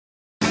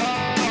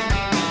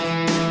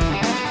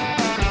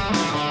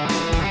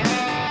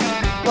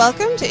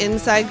Welcome to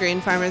Inside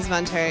Grain Farmers of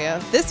Ontario.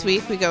 This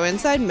week we go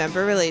inside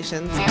member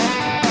relations.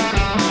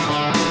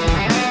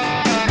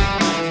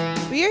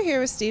 We are here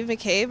with Steve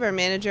McCabe, our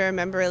manager of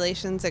member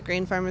relations at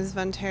Grain Farmers of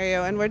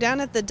Ontario, and we're down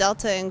at the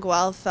Delta in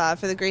Guelph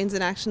for the Grains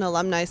in Action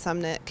Alumni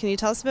Summit. Can you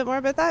tell us a bit more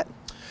about that?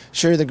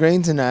 Sure. The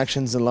Grains in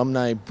Actions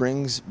Alumni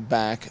brings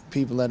back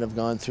people that have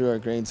gone through our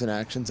Grains in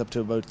Actions up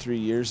to about 3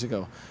 years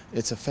ago.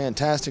 It's a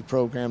fantastic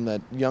program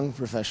that young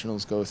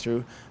professionals go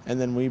through,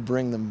 and then we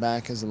bring them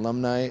back as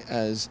alumni,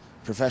 as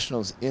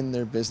professionals in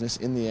their business,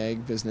 in the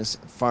ag business,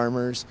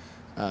 farmers,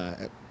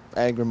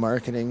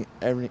 agri-marketing,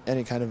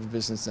 any kind of a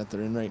business that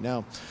they're in right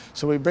now.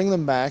 So we bring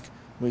them back,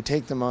 we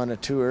take them on a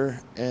tour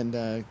and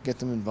get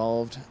them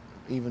involved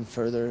even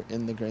further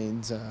in the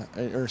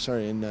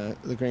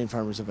the Grain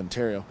Farmers of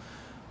Ontario.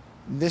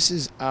 This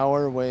is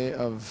our way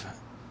of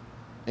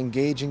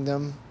engaging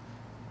them,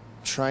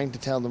 trying to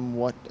tell them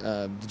what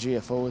the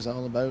GFO is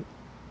all about,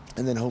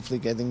 and then hopefully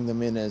getting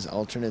them in as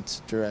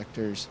alternates,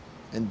 directors,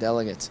 and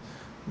delegates.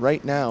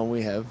 Right now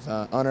we have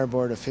on our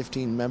board of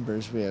 15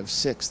 members, we have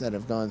 6 that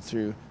have gone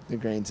through the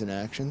Grains in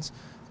Actions,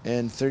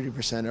 and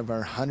 30% of our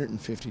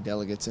 150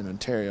 delegates in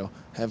Ontario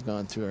have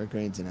gone through our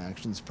Grains in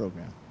Actions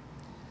program.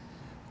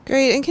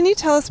 Great, and can you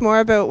tell us more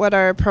about what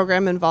our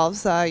program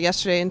involves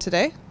yesterday and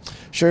today?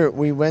 Sure.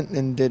 We went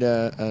and did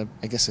a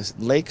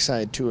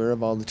lakeside tour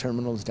of all the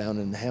terminals down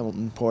in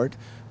Hamilton Port.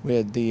 We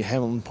had the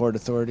Hamilton Port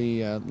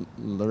Authority,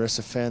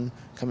 Larissa Fenn,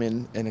 come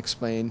in and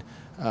explain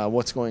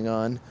what's going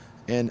on.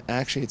 And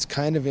actually it's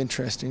kind of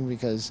interesting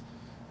because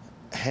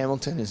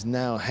Hamilton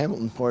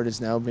Port is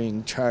now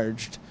being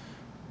charged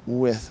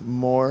with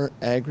more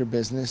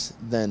agribusiness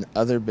than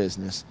other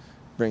business,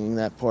 bringing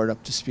that port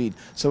up to speed.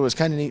 So it was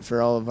kind of neat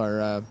for all of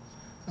our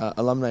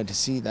alumni to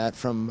see that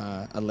from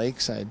a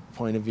lakeside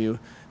point of view.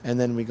 And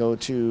then we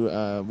went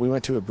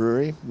to a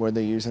brewery where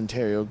they use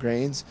Ontario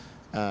grains,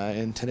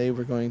 and today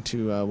we're going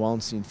to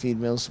Wallenstein Feed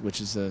Mills, which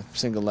is the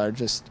single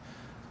largest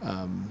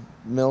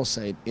mill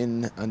site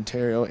in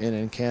Ontario and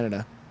in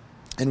Canada.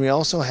 And we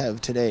also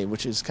have today,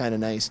 which is kind of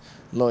nice,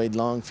 Lloyd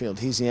Longfield.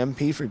 He's the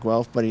MP for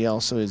Guelph, but he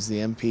also is the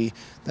MP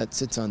that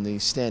sits on the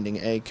Standing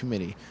Ag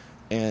Committee.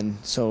 And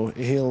so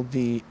he'll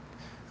be,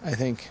 I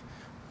think,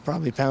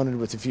 probably pounded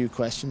with a few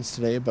questions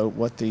today about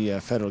what the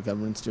federal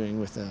government's doing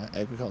with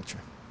agriculture.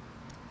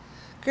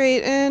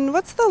 Great, and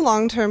what's the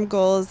long-term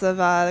goals of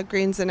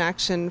Grains in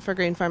Action for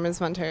Grain Farmers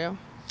of Ontario?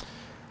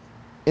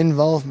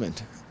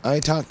 Involvement. I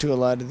talked to a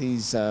lot of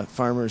these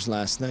farmers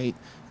last night,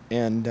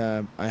 and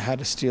I had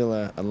to steal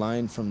a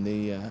line from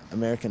the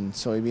American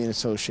Soybean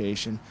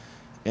Association,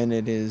 and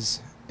it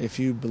is, if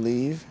you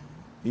believe,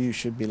 you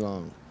should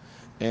belong.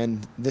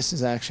 And this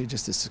is actually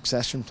just a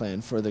succession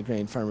plan for the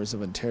Grain Farmers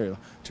of Ontario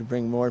to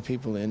bring more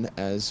people in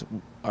as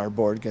our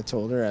board gets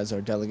older, as our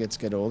delegates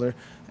get older,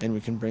 and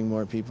we can bring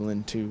more people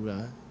in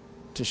to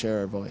share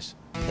our voice.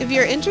 If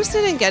you're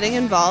interested in getting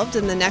involved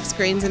in the next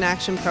Grains in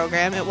Action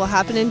program, it will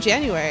happen in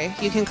January.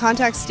 You can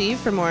contact Steve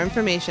for more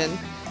information.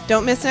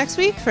 Don't miss next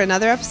week for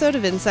another episode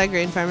of Inside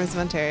Grain Farmers of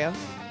Ontario.